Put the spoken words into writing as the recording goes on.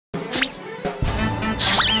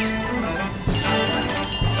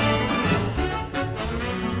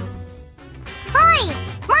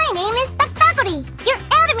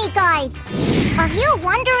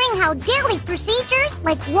how daily procedures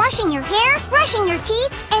like washing your hair, brushing your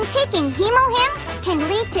teeth, and taking HemoHim can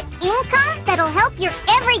lead to income that'll help your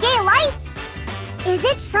everyday life? Is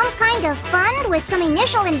it some kind of fund with some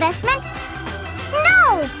initial investment?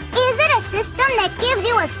 No! Is it a system that gives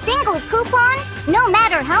you a single coupon no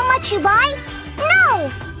matter how much you buy? No!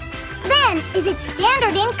 Then, is it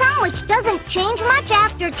standard income which doesn't change much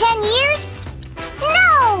after 10 years?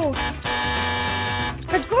 No!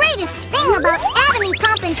 The greatest thing about Atomy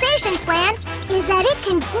Compensation Plan is that it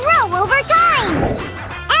can grow over time.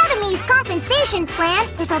 Atomy's compensation plan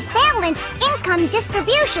is a balanced income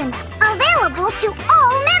distribution available to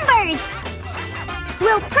all members.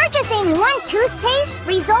 Will purchasing one toothpaste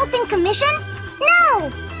result in commission?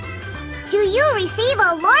 No! Do you receive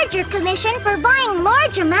a larger commission for buying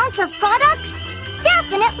large amounts of products?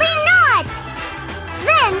 Definitely not!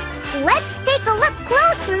 Then, let's take a look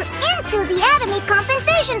closer into the Atomy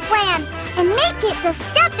Compensation Plan and make it the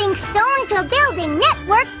stepping stone to building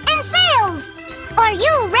network and sales. Are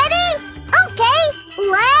you ready? Okay,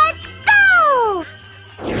 let's go!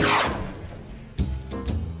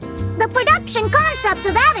 The production concept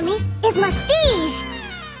of Atomy is Mustige.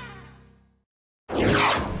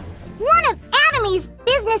 One of Atomy's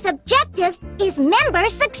business objectives is member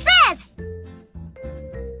success.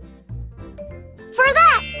 For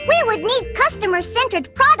that, we would need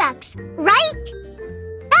customer-centered products, right?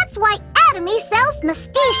 That's why Atomy sells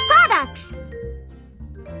Mustige products.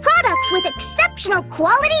 Products with exceptional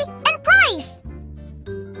quality and price.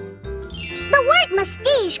 The word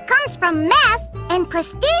Mustige comes from mass and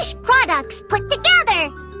prestige products put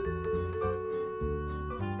together.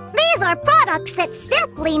 These are products that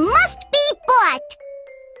simply must be bought.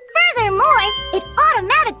 Furthermore, it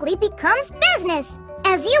automatically becomes business,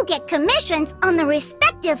 as you get commissions on the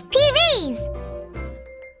respective PVs.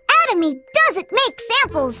 Atomy doesn't make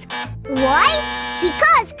samples. Why?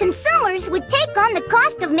 Because consumers would take on the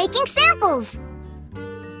cost of making samples.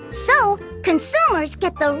 So, consumers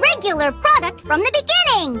get the regular product from the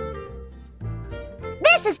beginning.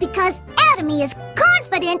 This is because Atomy is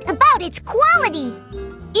confident about its quality.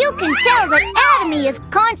 You can tell that Atomy is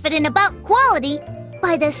confident about quality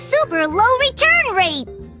by the super low return rate.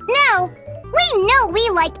 Now, we know we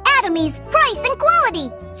like Atomy's price and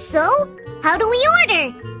quality. So, how do we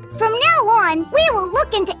order? From now on, we will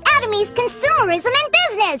look into Atomy's consumerism and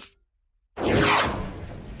business.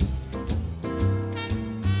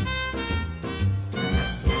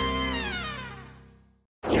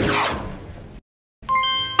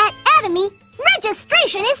 At Atomy,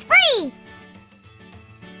 registration is free.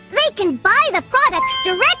 They can buy the products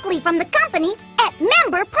directly from the company at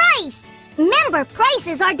member price. Member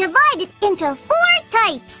prices are divided into 4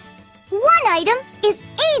 types. 1 item is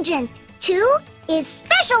agent, 2 is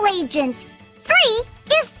special agent, 3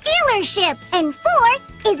 is dealership, and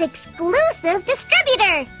 4 is exclusive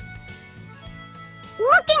distributor.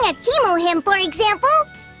 Looking at HemoHim, for example,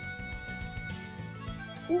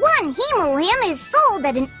 1 HemoHim is sold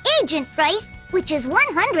at an agent price, which is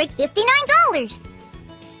 $159.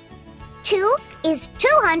 2 is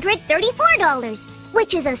 $234,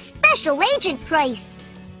 which is a special agent price.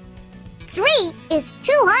 3 is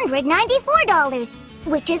 $294,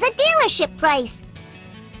 which is a dealership price.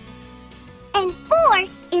 And 4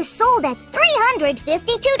 is sold at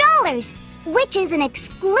 $352, which is an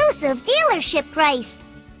exclusive dealership price.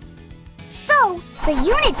 So, the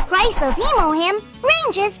unit price of HemoHim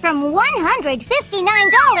ranges from $159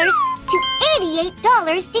 to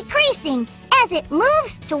 $88, decreasing as it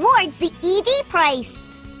moves towards the ED price.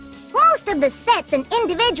 Most of the sets and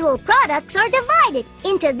individual products are divided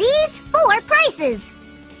into these 4 prices.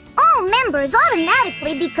 All members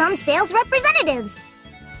automatically become sales representatives.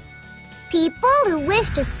 People who wish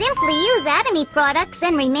to simply use Atomy products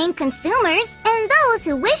and remain consumers, and those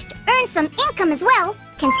who wish to earn some income as well,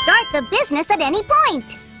 can start the business at any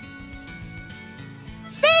point.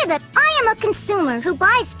 Say that I am a consumer who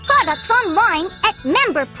buys products online at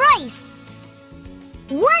member price.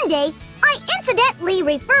 One day, I incidentally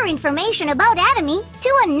refer information about Atomy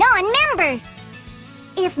to a non-member.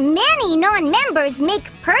 If many non-members make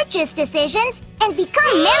purchase decisions and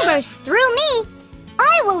become members through me,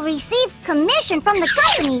 I will receive commission from the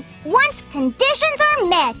company once conditions are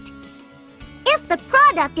met. If the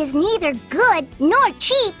product is neither good nor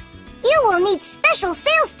cheap, you will need special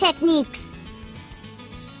sales techniques.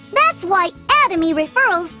 That's why Atomy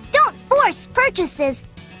referrals don't force purchases,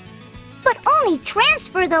 but only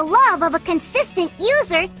transfer the love of a consistent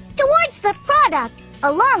user towards the product,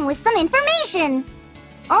 along with some information.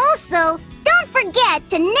 Also, don't forget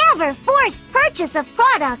to never force purchase of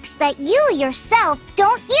products that you yourself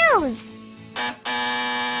don't use.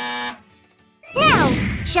 Now,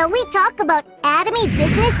 Shall we talk about Atomy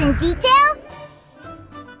business in detail?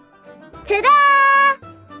 Ta-da!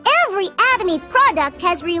 Every Atomy product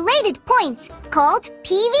has related points called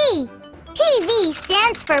PV. PV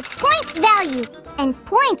stands for point value, and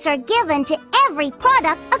points are given to every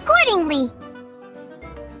product accordingly.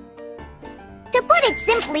 To put it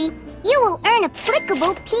simply, you will earn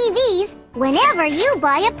applicable PVs whenever you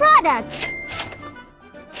buy a product.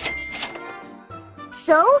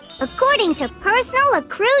 So, according to personal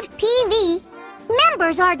accrued PV,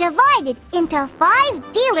 members are divided into 5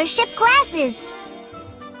 dealership classes.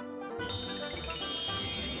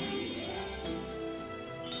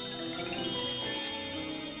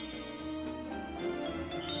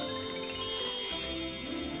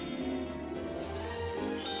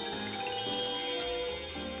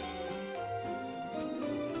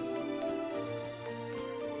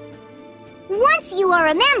 Once you are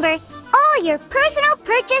a member, all your personal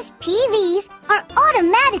purchase PVs are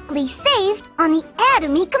automatically saved on the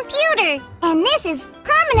Atomy computer. And this is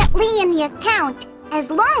permanently in the account as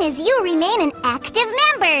long as you remain an active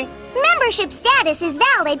member. Membership status is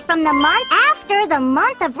valid from the month after the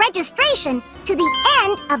month of registration to the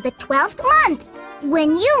end of the 12th month.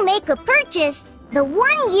 When you make a purchase, the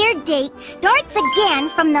 1-year date starts again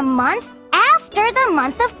from the month after the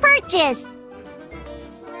month of purchase.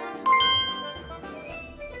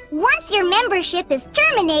 Once your membership is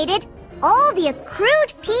terminated, all the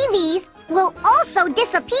accrued PVs will also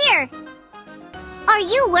disappear. Are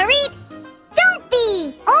you worried? Don't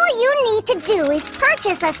be! All you need to do is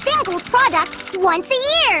purchase a single product once a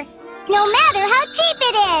year, no matter how cheap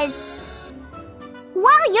it is.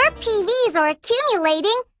 While your PVs are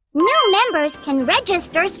accumulating, new members can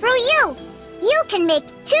register through you. You can make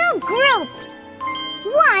 2 groups,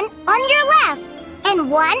 one on your left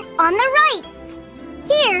and one on the right.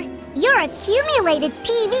 Here, your accumulated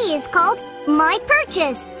PV is called My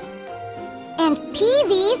Purchase. And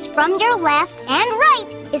PVs from your left and right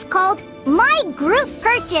is called My Group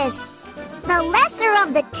Purchase. The lesser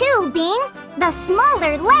of the two being the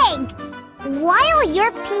smaller leg. While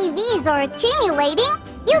your PVs are accumulating,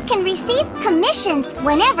 you can receive commissions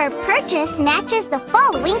whenever purchase matches the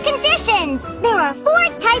following conditions. There are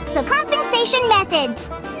 4 types of compensation methods: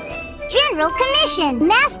 General Commission,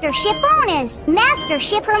 Mastership Bonus,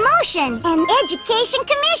 Mastership Promotion, and Education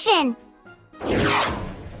Commission.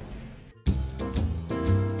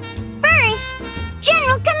 First,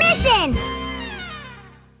 General Commission.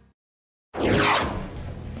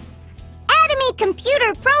 Atomy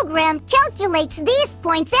computer program calculates these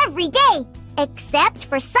points every day, except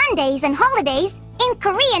for Sundays and holidays in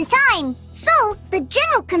Korean time. So, the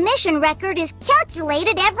General Commission record is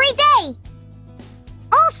calculated every day.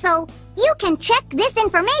 Also, you can check this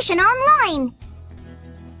information online.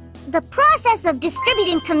 The process of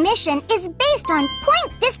distributing commission is based on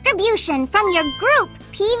point distribution from your group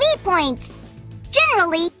PV points.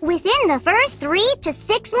 Generally, within the first 3 to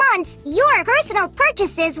 6 months, your personal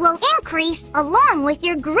purchases will increase along with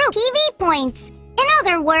your group PV points. In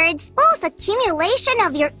other words, both accumulation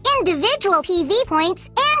of your individual PV points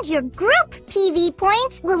and your group PV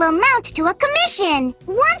points will amount to a commission.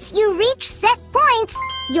 Once you reach set points,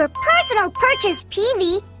 your personal purchase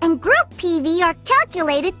PV and group PV are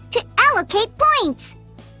calculated to allocate points.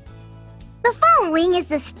 The following is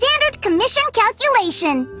the standard commission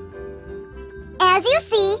calculation. As you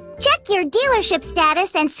see, check your dealership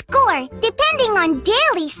status and score depending on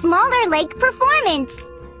daily smaller leg performance.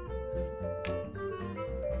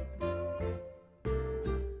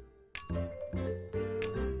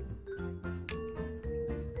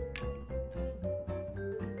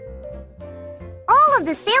 All of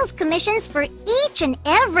the sales commissions for each and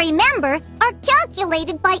every member are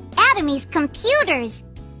calculated by Atomy's computers.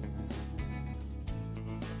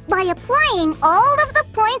 By applying all of the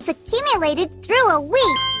points accumulated through a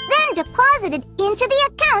week, then deposited into the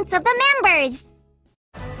accounts of the members.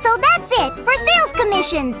 So that's it for sales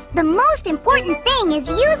commissions. The most important thing is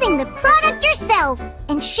using the product yourself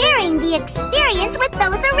and sharing the experience with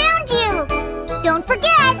those around you. Don't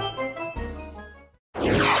forget!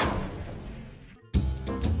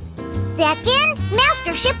 Second,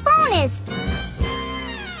 Mastership Bonus.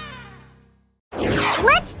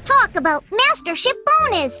 Let's talk about Mastership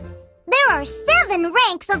Bonus. There are 7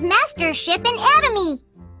 ranks of Mastership in Atomy.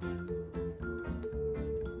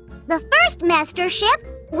 The first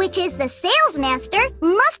Mastership, which is the Sales Master,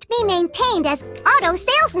 must be maintained as Auto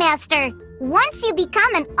Sales Master. Once you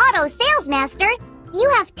become an Auto Sales Master, you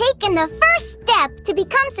have taken the first step to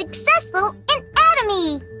become successful in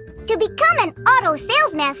Atomy. To become an Auto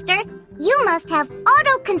Sales Master, you must have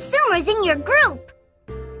auto consumers in your group.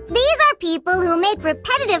 These are people who make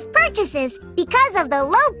repetitive purchases because of the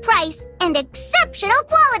low price and exceptional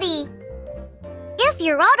quality. If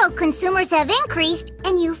your auto consumers have increased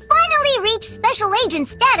and you finally reach special agent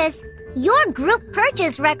status, your group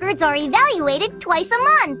purchase records are evaluated twice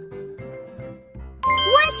a month.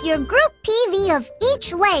 Once your group PV of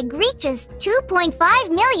each leg reaches 2.5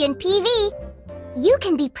 million PV, you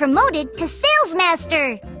can be promoted to Sales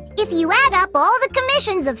Master. If you add up all the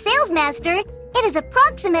commissions of Sales Master, it is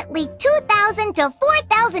approximately $2,000 to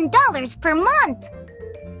 $4,000 per month.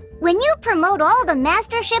 When you promote all the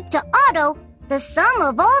mastership to Auto, the sum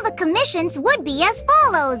of all the commissions would be as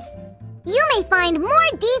follows. You may find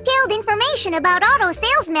more detailed information about Auto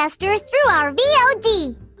Sales Master through our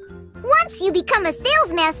VOD. Once you become a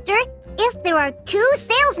Sales Master, if there are 2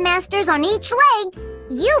 Sales Masters on each leg,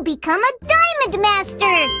 you become a Diamond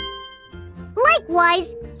Master.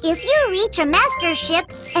 Likewise, if you reach a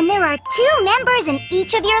mastership and there are 2 members in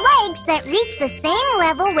each of your legs that reach the same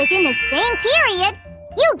level within the same period,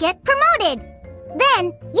 you get promoted.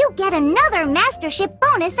 Then, you get another mastership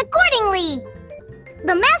bonus accordingly.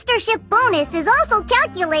 The mastership bonus is also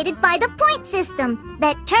calculated by the point system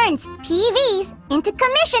that turns PVs into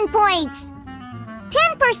commission points.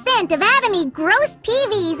 10% of Atomy gross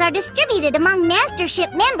PVs are distributed among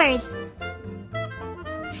mastership members.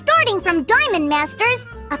 Starting from Diamond Masters,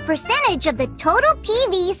 a percentage of the total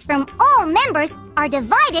PVs from all members are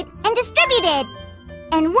divided and distributed.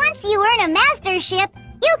 And once you earn a mastership,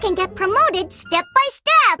 you can get promoted step by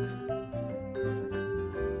step.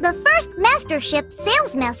 The first mastership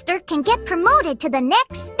Sales Master can get promoted to the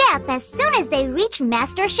next step as soon as they reach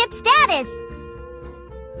mastership status.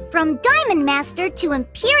 From Diamond Master to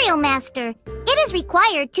Imperial Master, it is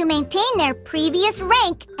required to maintain their previous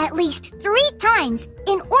rank at least 3 times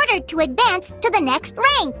in order to advance to the next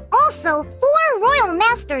rank. Also, 4 Royal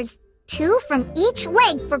Masters, 2 from each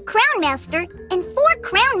leg for Crown Master, and 4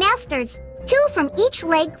 Crown Masters, 2 from each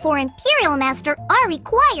leg for Imperial Master, are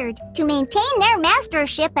required to maintain their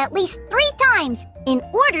mastership at least 3 times in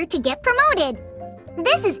order to get promoted.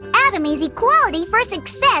 This is Atomy's equality for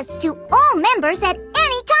success to all members at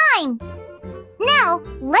any time. Now,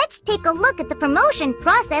 let's take a look at the promotion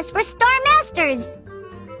process for Star Masters.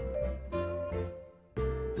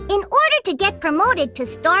 In order to get promoted to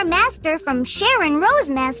Star Master from Sharon Rose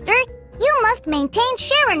Master, you must maintain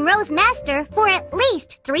Sharon Rose Master for at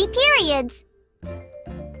least 3 periods.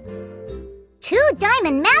 2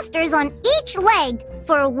 Diamond Masters on each leg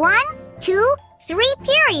for 1, 2, 3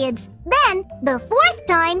 periods. Then, the 4th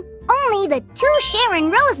time, only the 2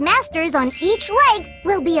 Sharon Rose Masters on each leg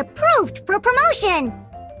will be approved for promotion.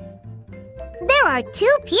 There are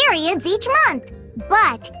 2 periods each month,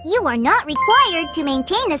 but you are not required to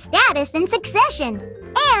maintain a status in succession.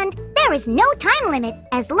 And there is no time limit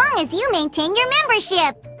as long as you maintain your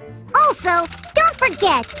membership. Also, don't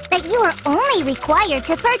forget that you are only required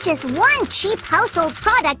to purchase 1 cheap household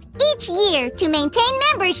product each year to maintain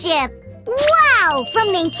membership. Wow!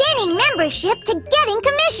 From maintaining membership to getting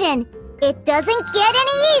commission, it doesn't get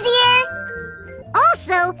any easier.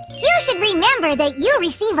 Also, you should remember that you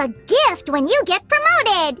receive a gift when you get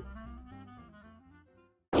promoted.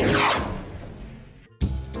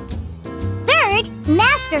 Third,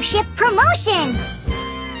 Mastership Promotion.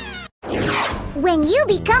 When you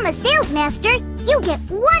become a Sales Master, you get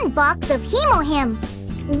 1 box of Hemohim,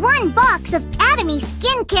 1 box of Atomy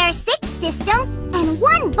Skincare 6 System, and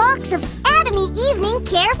 1 box of Atomy Evening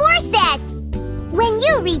Care 4 Set. When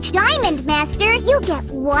you reach Diamond Master, you get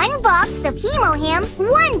 1 box of Hemohim,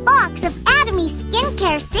 1 box of Atomy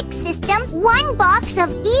Skincare 6 System, 1 box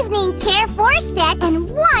of Evening Care 4 Set, and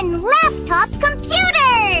 1 laptop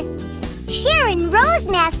computer! Sharon Rose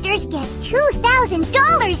Masters get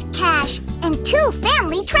 $2,000 cash and 2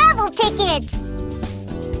 family travel tickets.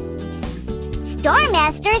 Star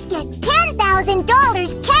Masters get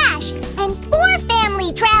 $10,000 cash and 4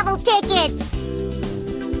 family travel tickets.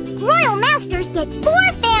 Royal Masters get 4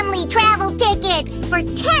 family travel tickets for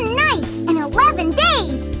 10 nights and 11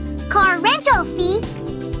 days. Car rental fee,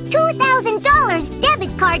 $2,000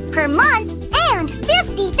 debit card per month, and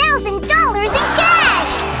 $50,000 in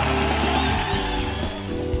cash.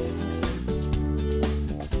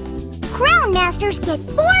 Crown Masters get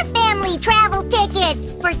 4 family travel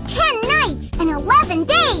tickets for 10 nights and 11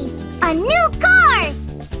 days. A new car,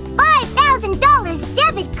 $5,000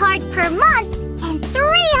 debit card per month, and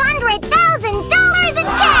 $300,000 in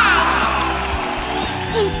cash.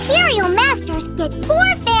 Imperial Masters get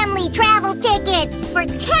 4 family travel tickets for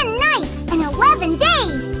 10 nights and 11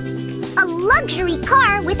 days. A luxury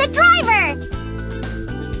car with a driver.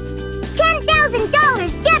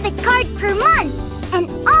 $10,000 debit card per month. An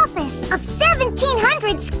office of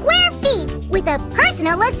 1,700 square feet with a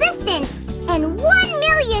personal assistant and $1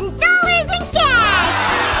 million in cash!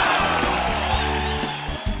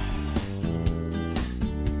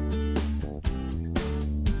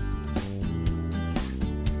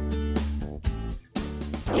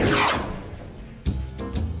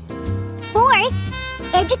 Fourth,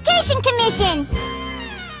 Education Commission.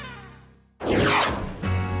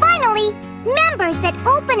 Finally, members that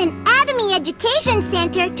open an Atomy Education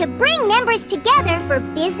Center to bring members together for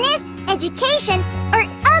business, education, or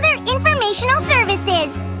other informational services.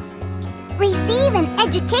 Receive an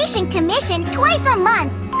education commission twice a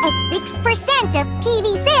month at 6% of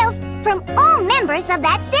PV sales from all members of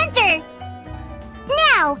that center.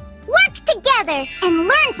 Now, work together and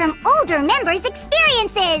learn from older members'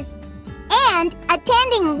 experiences. And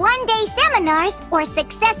attending one-day seminars or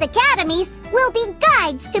success academies will be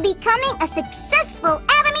guides to becoming a successful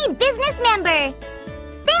Atomy business member.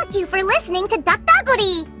 Thank you for listening to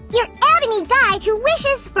Daktaguri, your Atomy guide who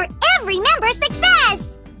wishes for every member's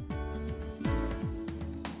success!